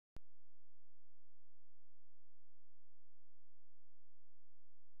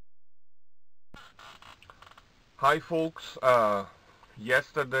Hi folks,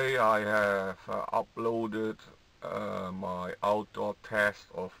 yesterday I have uploaded my outdoor test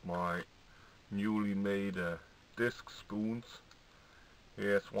of my newly made disc spoons.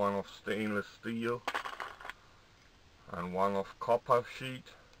 Here's one of stainless steel and one of copper sheet,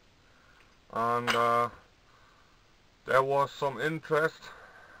 and there was some interest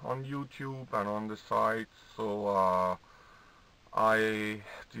on YouTube and on the site, so I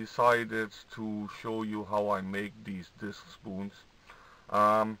decided to show you how I make these disc spoons.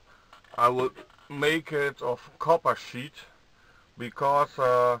 I will make it of copper sheet because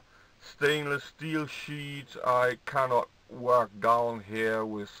stainless steel sheet I cannot work down here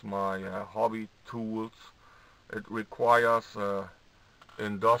with my hobby tools. It requires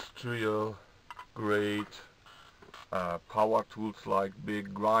industrial grade power tools like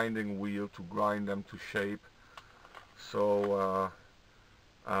big grinding wheel to grind them to shape. So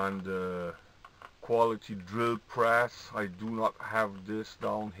and quality drill press, I do not have this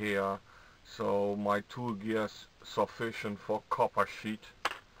down here, so my tool gear is sufficient for copper sheet.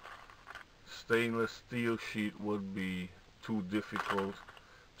 Stainless steel sheet would be too difficult,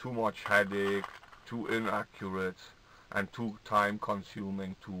 too much headache, too inaccurate, and too time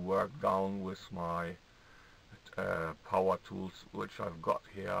consuming to work down with my power tools which I've got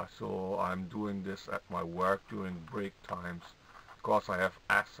here. So I'm doing this at my work during break times because I have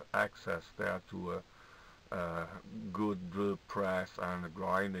access there to a good drill press and a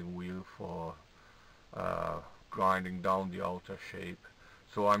grinding wheel for grinding down the outer shape.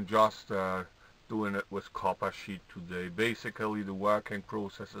 So I'm just doing it with copper sheet today. Basically the working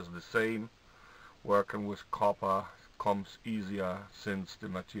process is the same. Working with copper comes easier since the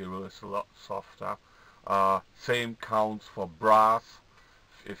material is a lot softer. Same counts for brass.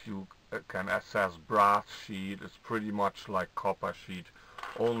 If you can access brass sheet, it's pretty much like copper sheet,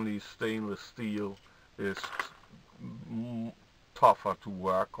 only stainless steel is tougher to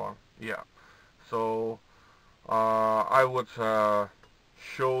work on. Yeah, so I would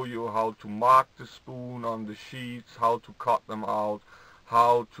show you how to mark the spoon on the sheets, how to cut them out,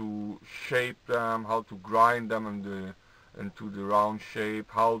 how to shape them, how to grind them into the round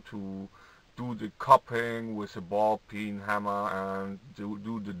shape, how to do the cupping with a ball peen hammer and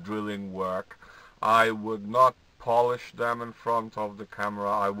do the drilling work. I would not polish them in front of the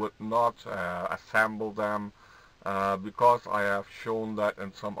camera. I would not assemble them because I have shown that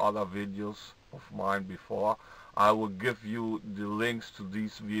in some other videos of mine before. I will give you the links to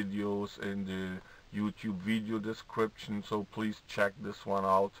these videos in the YouTube video description, so please check this one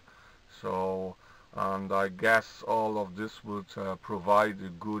out. So, and I guess all of this would provide a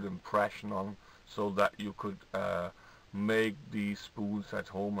good impression on, so that you could make these spoons at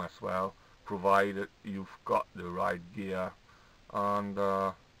home as well, provided you've got the right gear and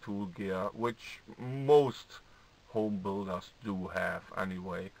tool gear, which most home builders do have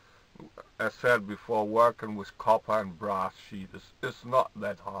anyway. As said before, working with copper and brass sheet is not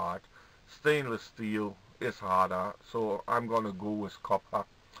that hard. Stainless steel is harder, so I'm gonna go with copper.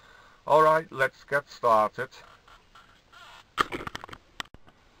 Alright, let's get started.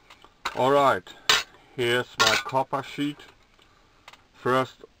 Alright, here's my copper sheet.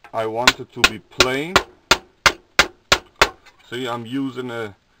 First I want it to be plain. See, I'm using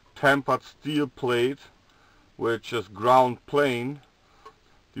a tempered steel plate which is ground plain.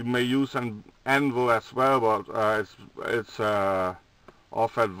 You may use an anvil as well, but it's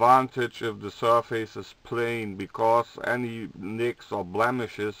of advantage if the surface is plain, because any nicks or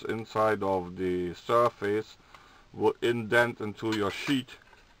blemishes inside of the surface will indent into your sheet.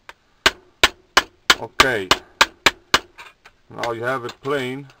 Okay, now you have it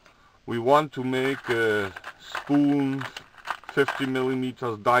plain. We want to make a spoon 50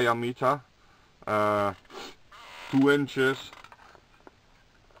 millimeters diameter, 2 inches.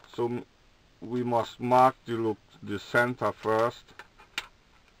 So we must mark the center first.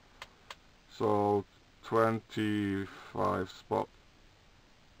 So 25 spot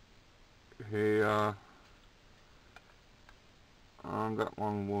here, and that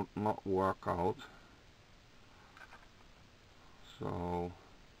one will not work out. So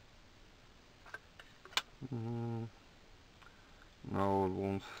no, it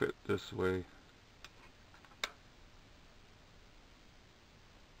won't fit this way.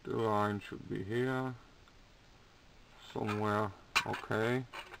 The line should be here somewhere. Okay,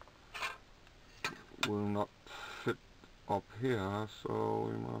 will not fit up here, so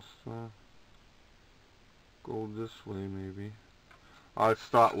we must go this way maybe. I'll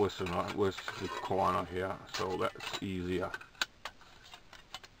start with the corner here, so that's easier.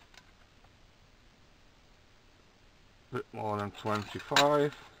 Bit more than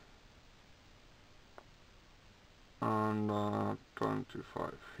 25.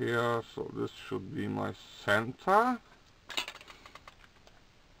 25 here, so this should be my center.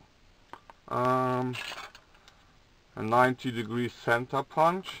 A 90-degree center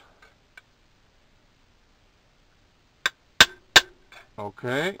punch.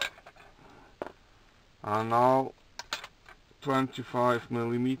 Okay, and now 25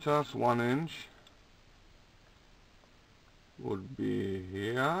 millimeters, 1 inch would be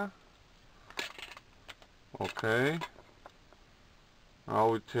here. Okay, now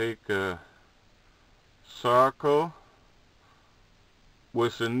we take a circle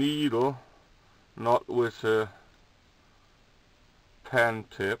with a needle, not with a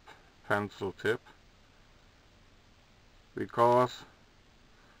pencil tip, because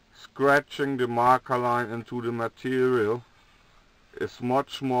scratching the marker line into the material is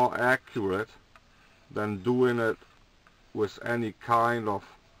much more accurate than doing it with any kind of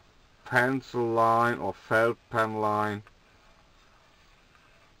pencil line or felt pen line.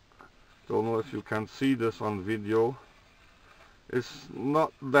 Don't know if you can see this on video. It's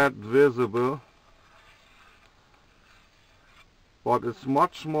not that visible, but it's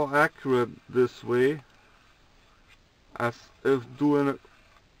much more accurate this way as if doing it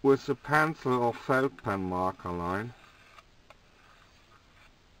with a pencil or felt pen marker line.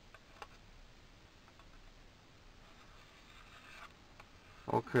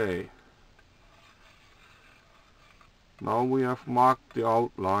 Okay, now we have marked the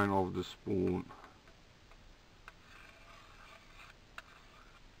outline of the spoon.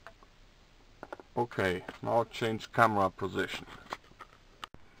 Okay, now change camera position.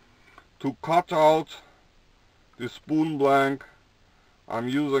 To cut out the spoon blank, I'm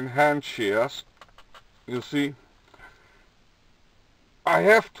using hand shears. You see, I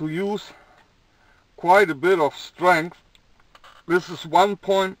have to use quite a bit of strength. This is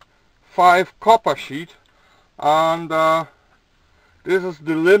 1.5 copper sheet, and this is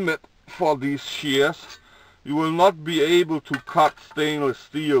the limit for these shears. You will not be able to cut stainless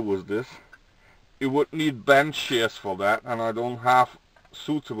steel with this. You would need bench shears for that, and I don't have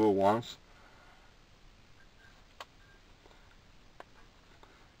suitable ones.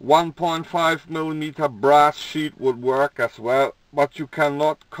 1.5 millimeter brass sheet would work as well, but you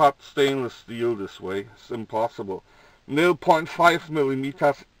cannot cut stainless steel this way. It's impossible. 0.5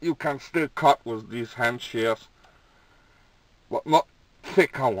 millimeters you can still cut with these hand shears, but not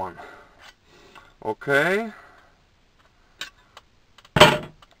thicker one. Okay,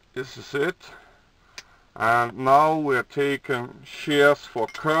 this is it. And now we're taking shears for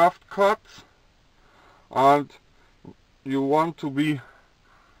curved cuts, and you want to be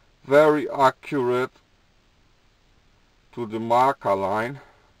very accurate to the marker line,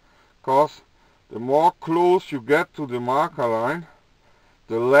 because the more close you get to the marker line,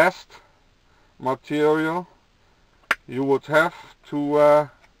 the less material you would have to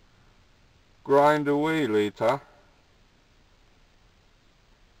grind away later.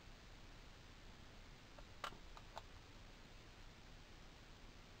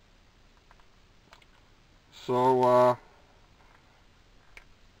 So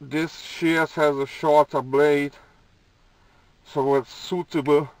this shears has a shorter blade, so it's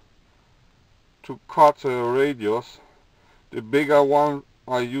suitable to cut a radius. The bigger one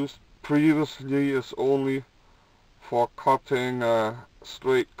I used previously is only for cutting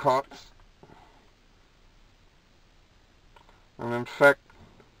straight cuts, and in fact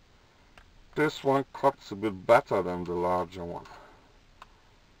this one cuts a bit better than the larger one.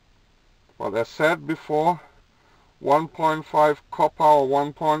 But as said before, 1.5 copper or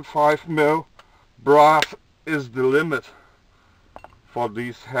 1.5 mil brass is the limit for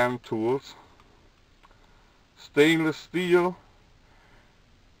these hand tools. Stainless steel,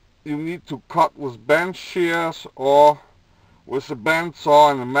 you need to cut with bench shears or with a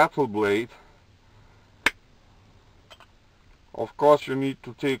bandsaw and a metal blade. Of course you need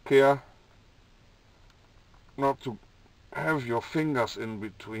to take care not to have your fingers in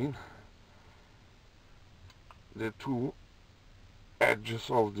between the two edges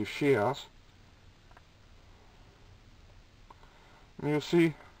of the shears. And you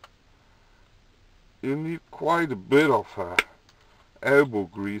see, you need quite a bit of elbow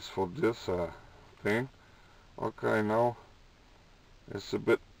grease for this thing. Okay, now it's a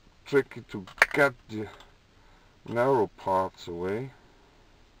bit tricky to get the narrow parts away.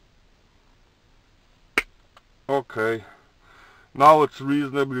 Okay, now it's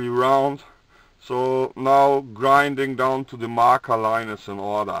reasonably round, so now grinding down to the marker line is in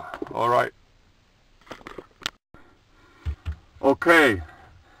order. Alright. Okay,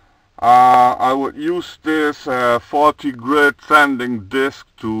 I would use this 40 grit sanding disc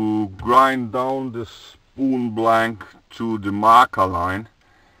to grind down the spoon blank to the marker line.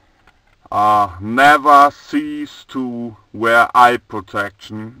 Never cease to wear eye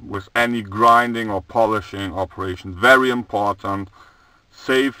protection with any grinding or polishing operation. Very important.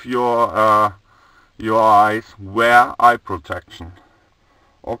 Save your eyes. Wear eye protection.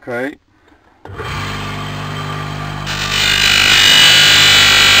 Okay.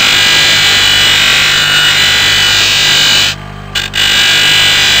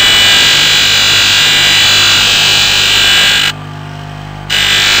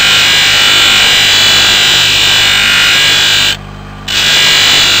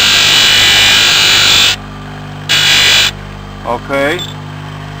 Okay,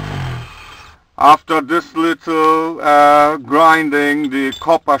 after this little grinding, the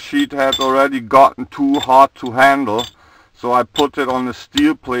copper sheet had already gotten too hot to handle, so I put it on a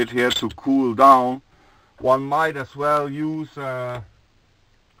steel plate here to cool down. One might as well use a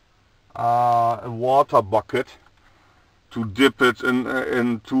water bucket to dip it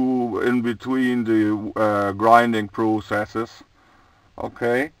in between the grinding processes.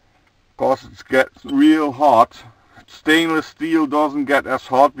 Okay, because it gets real hot. Stainless steel doesn't get as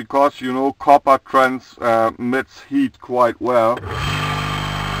hot because, you know, copper transmits heat quite well.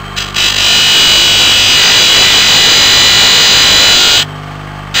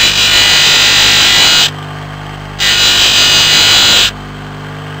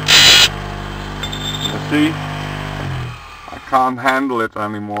 You see? I can't handle it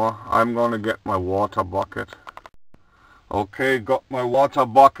anymore. I'm gonna get my water bucket. Okay, got my water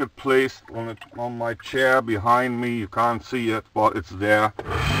bucket placed on my chair behind me. You can't see it, but it's there.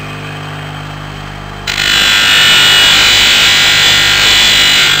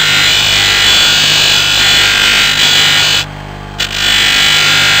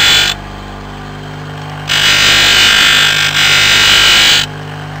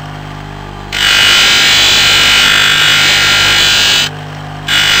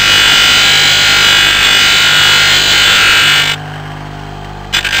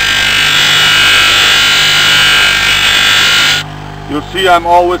 You see, I'm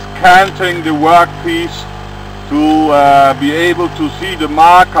always canting the workpiece to be able to see the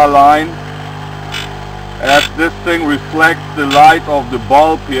marker line, as this thing reflects the light of the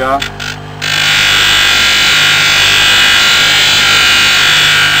bulb here.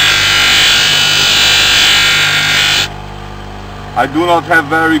 I do not have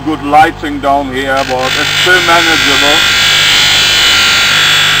very good lighting down here, but it's still manageable.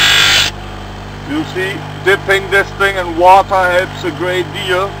 You see, dipping this thing in water helps a great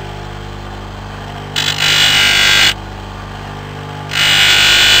deal.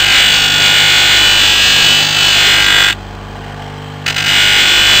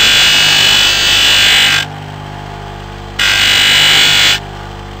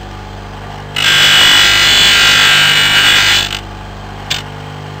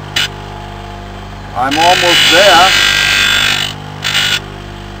 I'm almost there.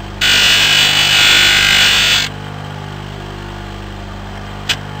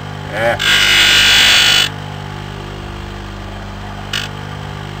 Yeah.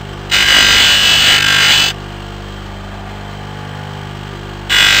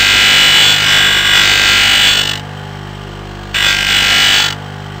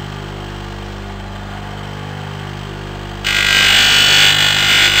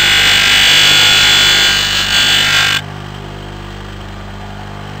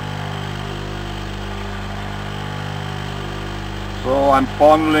 So I'm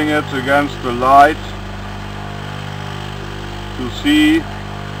funneling it against the light to see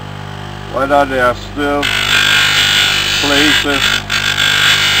whether there are still places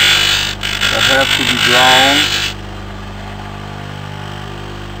that have to be ground.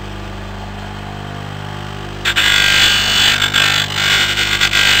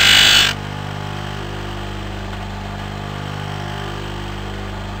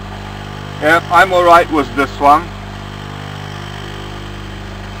 Yeah, I'm alright with this one.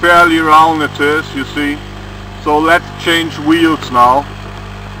 Fairly round it is, you see. So let's change wheels now.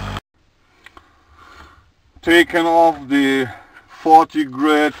 Taking off the 40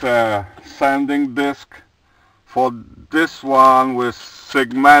 grit sanding disc for this one with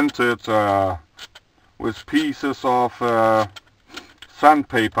segmented with pieces of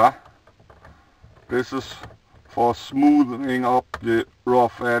sandpaper. This is for smoothing up the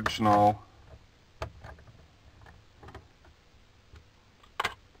rough edge now.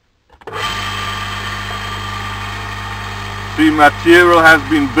 The material has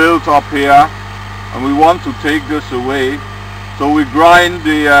been built up here and we want to take this away, so we grind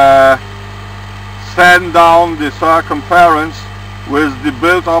the sand down the circumference with the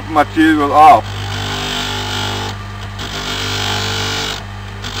built up material off.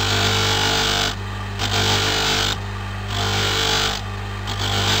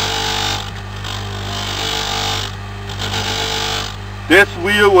 This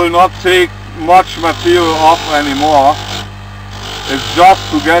wheel will not take much material off anymore. It's just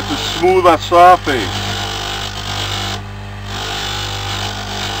to get a smoother surface.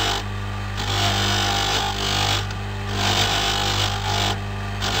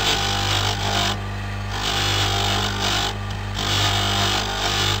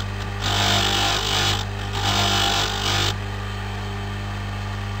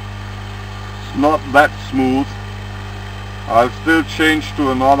 Not that smooth. I'll still change to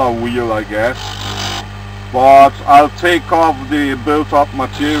another wheel, I guess, but I'll take off the built up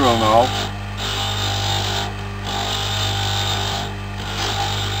material now.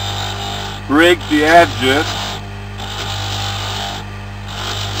 Break the edges.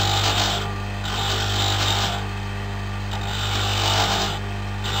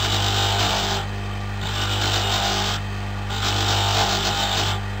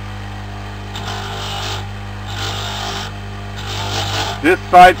 This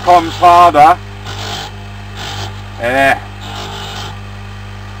side comes harder.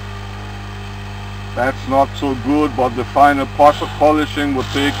 That's not so good, but the final polishing will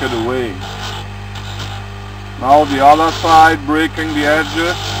take it away. Now the other side, breaking the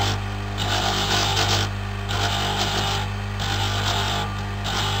edges.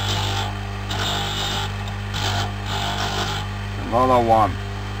 Another one.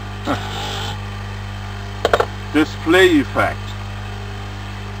 Display effect.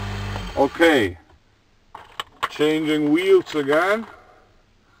 Okay, changing wheels again.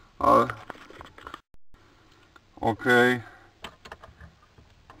 Okay,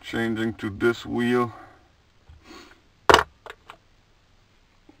 changing to this wheel.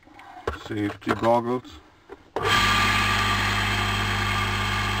 Safety goggles.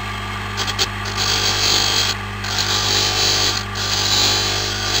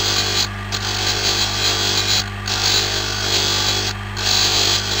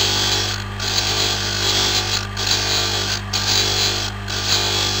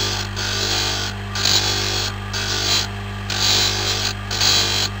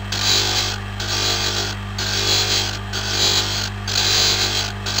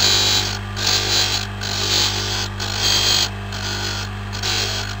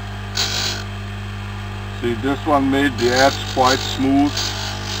 See, this one made the edge quite smooth.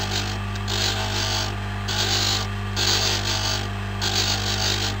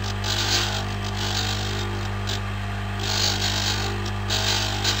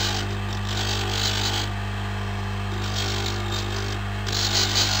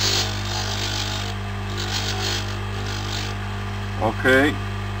 Okay,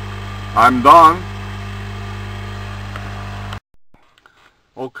 I'm done.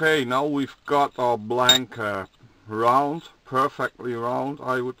 Okay, now we've got our blank round, perfectly round,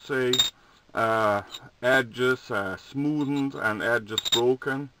 I would say. Edges smoothened and edges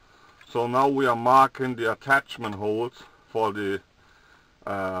broken. So now we are marking the attachment holes for the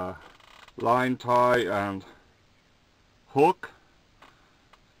line tie and hook.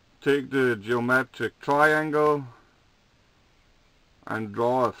 Take the geometric triangle and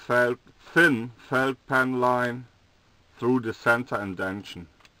draw a thin felt pen line through the center indentation.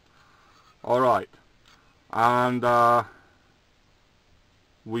 Alright, and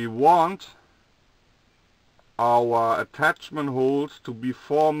we want our attachment holes to be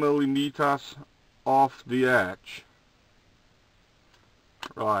 4 millimeters off the edge.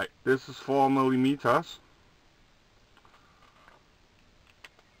 Right, this is 4 millimeters.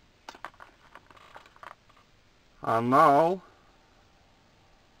 And now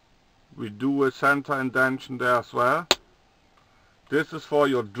we do a center indentation there as well. This is for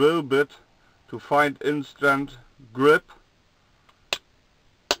your drill bit to find instant grip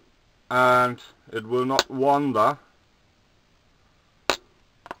and it will not wander.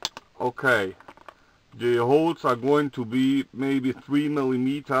 Okay, the holes are going to be maybe 3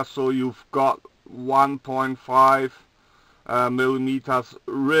 millimeters, so you've got 1.5 millimeters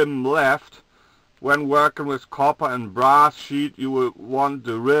rim left. When working with copper and brass sheet, you will want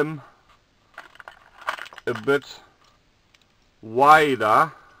the rim a bit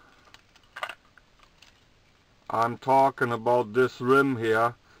wider. I'm talking about this rim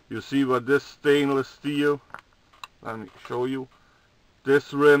here. You see where this stainless steel, let me show you,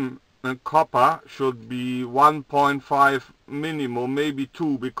 this rim in copper should be 1.5 minimum, maybe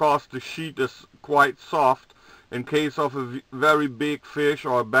 2, because the sheet is quite soft. In case of a very big fish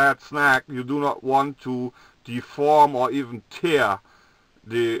or a bad snack, you do not want to deform or even tear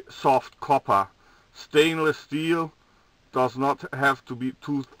the soft copper. Stainless steel does not have to be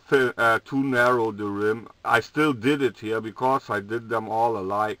too thin, too narrow, the rim. I still did it here because I did them all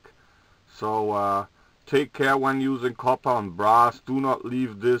alike. So take care when using copper and brass. Do not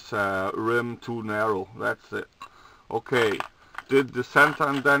leave this rim too narrow. That's it. Okay, did the center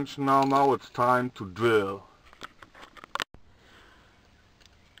indentation now. Now it's time to drill.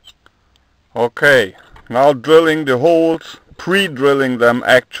 Okay, now drilling the holes, pre-drilling them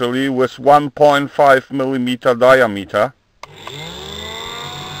actually with 1.5 millimeter diameter.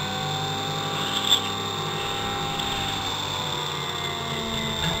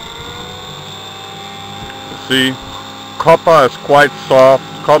 See, copper is quite soft,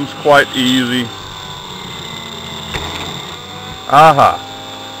 comes quite easy. Aha!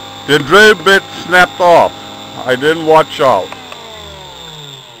 The drill bit snapped off. I didn't watch out.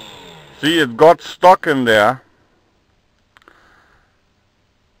 See, it got stuck in there.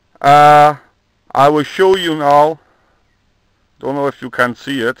 I will show you now. Don't know if you can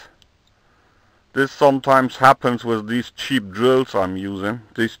see it. This sometimes happens with these cheap drills I'm using.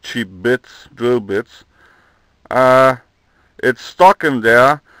 These cheap bits, drill bits. It's stuck in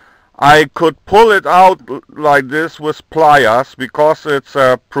there. I could pull it out like this with pliers because it's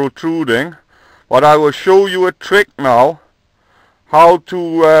protruding, but I will show you a trick now how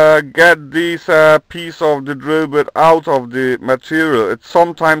to get this piece of the drill bit out of the material. It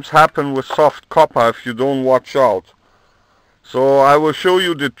sometimes happens with soft copper if you don't watch out. So I will show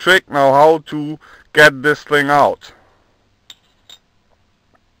you the trick now how to get this thing out.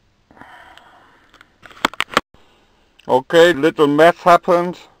 Okay, little mess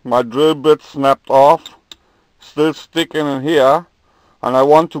happened. My drill bit snapped off, still sticking in here, and I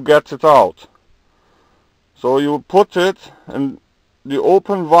want to get it out. So you put it in the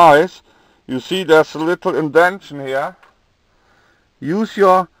open vise. You see there's a little indentation here. Use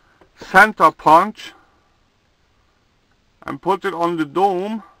your center punch and put it on the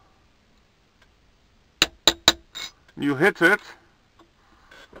dome. You hit it.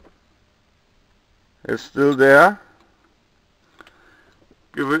 It's still there.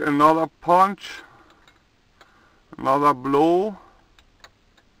 Give it another punch, another blow.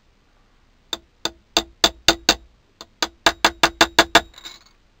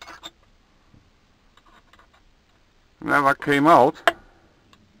 Never came out.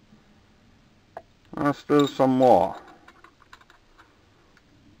 Still some more.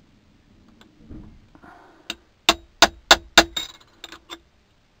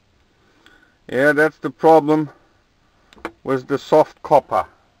 Yeah, that's the problem with the soft copper.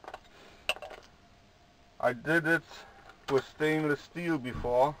 I did it with stainless steel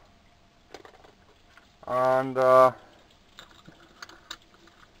before, and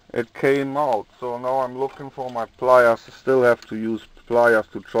it came out. So now I'm looking for my pliers. I still have to use pliers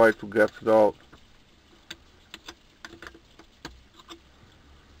to try to get it out.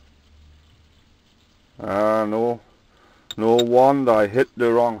 No wonder I hit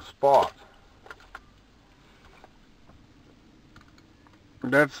the wrong spot.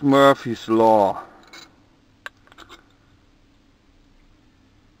 That's Murphy's Law.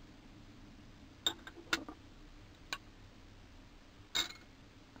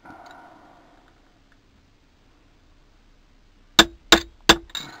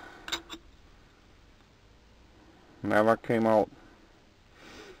 Never came out.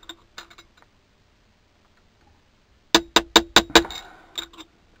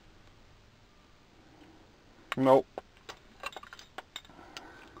 Nope.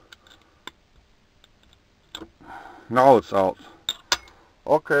 Now it's out.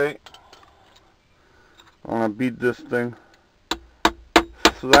 Okay. I'm gonna beat this thing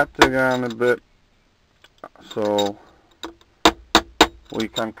flat again a bit so we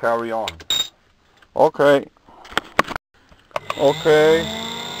can carry on. Okay. Okay.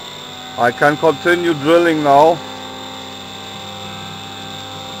 I can continue drilling now.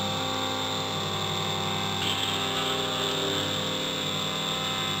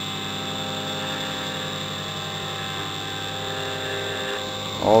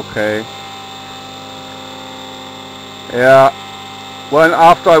 Okay. Yeah. When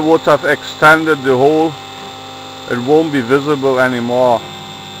after I would have extended the hole, it won't be visible anymore.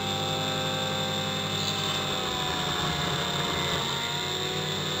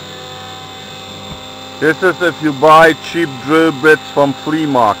 This is if you buy cheap drill bits from flea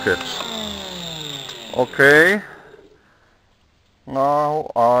markets. Okay.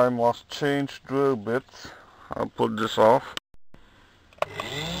 Now I must change drill bits. I'll put this off.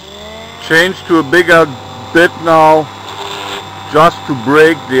 Change to a bigger bit now, just to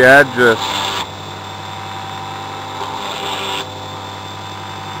break the edges.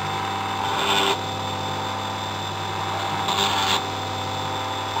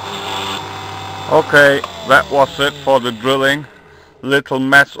 Okay, that was it for the drilling. little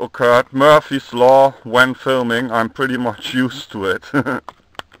mess occurred. Murphy's Law when filming, I'm pretty much used to it.